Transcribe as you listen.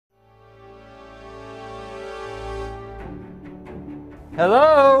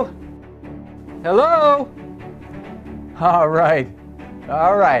Hello? Hello? All right.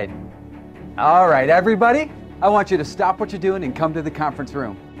 All right. All right, everybody, I want you to stop what you're doing and come to the conference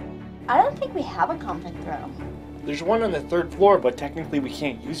room. I don't think we have a conference room. There's one on the 3rd floor, but technically we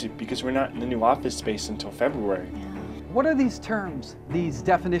can't use it because we're not in the new office space until February. Yeah. What are these terms, these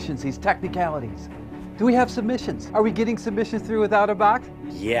definitions, these technicalities? Do we have submissions? Are we getting submissions through without a box?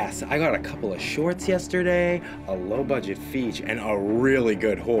 Yes, I got a couple of shorts yesterday, a low-budget feature, and a really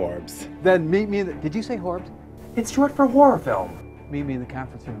good Horbs. Then meet me in the... Did you say Horbs? It's short for horror film. Meet me in the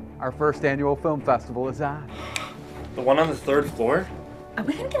conference room. Our first annual film festival is on. The one on the 3rd floor? Are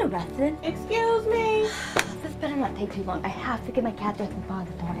we gonna get arrested? Excuse me. This better not take too long. I have to get my cat dressed and bond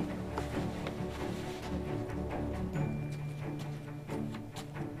this morning.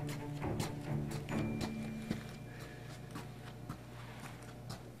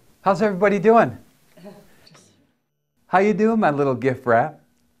 How's everybody doing? How you doing, my little gift wrap?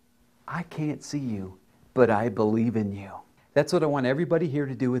 I can't see you, but I believe in you. That's what I want everybody here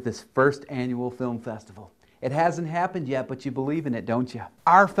to do with this first annual film festival. It hasn't happened yet, but you believe in it, don't you?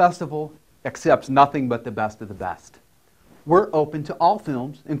 Our festival accepts nothing but the best of the best. We're open to all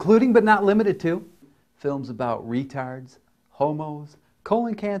films, including but not limited to films about retards, homos,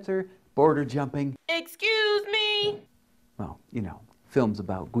 colon cancer, border jumping. Excuse me. Well, you know, films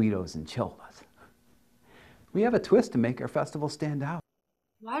about Guidos and Cholas. We have a twist to make our festival stand out.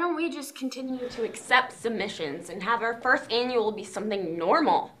 Why don't we just continue to accept submissions and have our first annual be something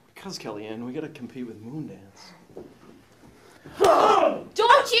normal? Because, Kellyanne, we gotta compete with Moondance.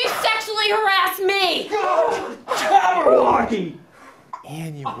 Don't you sexually harass me!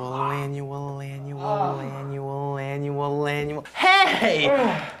 Annual.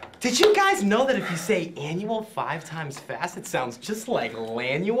 Hey! Did you guys know that if you say annual 5 times fast, it sounds just like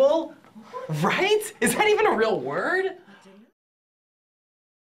lannual? Right? Is that even a real word?